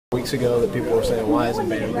Weeks ago that people were saying, why isn't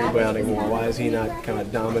Bam rebounding more? Why is he not kind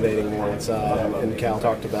of dominating more inside? And Cal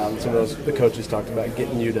talked about, and some of the coaches talked about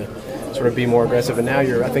getting you to sort of be more aggressive. And now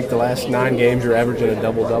I think the last 9 games you're averaging a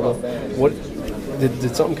double-double. What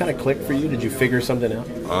did something kind of click for you? Did you figure something out?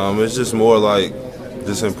 It's just more like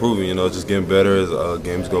just improving, just getting better as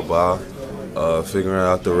games go by, figuring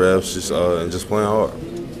out the reps, and just playing hard.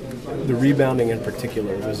 The rebounding in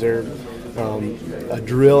particular, was there a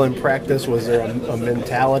drill in practice? Was there a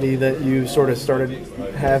mentality that you sort of started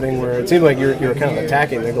having where it seemed like you're kind of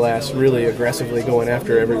attacking the glass really aggressively, going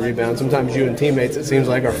after every rebound? Sometimes you and teammates, it seems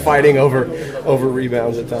like, are fighting over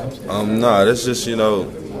rebounds at times. No, that's just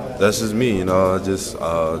that's just me. I just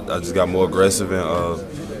got more aggressive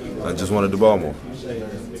and I just wanted the ball more.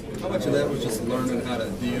 How much of that was just learning how to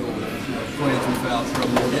deal with playing through foul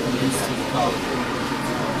trouble, getting used to the college?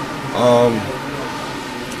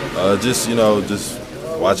 Just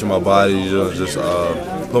watching my body, just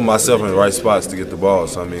putting myself in the right spots to get the ball.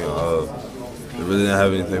 So I really didn't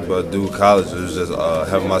have anything but to do with college. It was just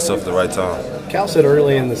having myself at the right time. Cal said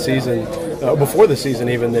early in the season, before the season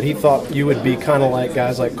even, that he thought you would be kind of like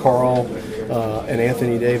guys like Carl and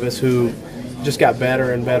Anthony Davis, who just got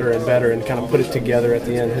better and better and better and kind of put it together at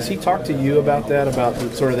the end. Has he talked to you about that, about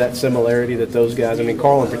sort of that similarity that those guys,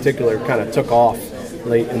 Carl in particular, kind of took off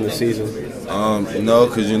late in the season? No,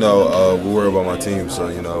 because we worry about my team. So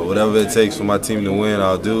whatever it takes for my team to win,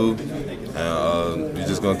 I'll do. And we're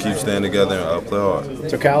just gonna keep staying together and play hard.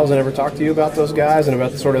 So Cal hasn't ever talked to you about those guys and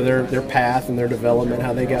about sort of their path and their development,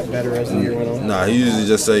 how they got better as the year went on? Nah, he usually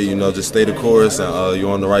just say just stay the course and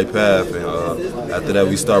you're on the right path. And after that,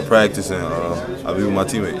 we start practicing. I'll be with my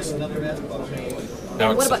teteammates.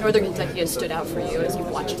 And what about Northern Kentucky has stood out for you as you've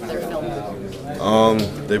watched their film?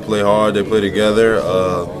 They play hard. They play together.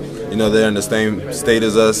 They're in the same state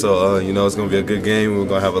as us, so it's going to be a good game. We're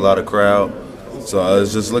going to have a lot of crowd. So I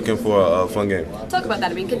was just looking for a fun game. Talk about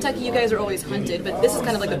that. Kentucky, you guys are always hunted, but this is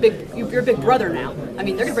kind of like you're a big brother now. They're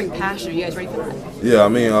going to bring passion. Are you guys ready for that? Yeah,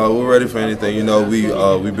 we're ready for anything.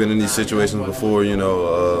 We've been in these situations before,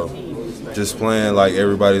 just playing like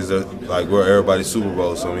we're everybody's Super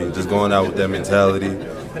Bowl. So, just going out with that mentality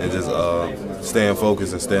and just staying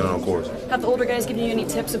focused and staying on course. Have the older guys given you any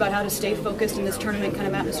tips about how to stay focused in this tournament kind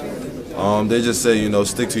of atmosphere? They just say,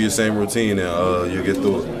 stick to your same routine and you'll get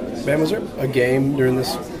through it. Ben, was there a game during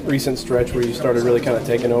this recent stretch where you started really kind of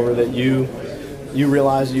taking over that you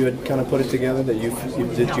realized you had kind of put it together, that you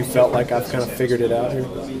felt like I've kind of figured it out here?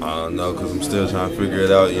 No, because I'm still trying to figure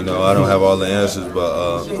it out. I don't have all the answers,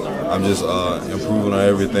 but I'm just improving on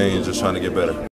everything and just trying to get better.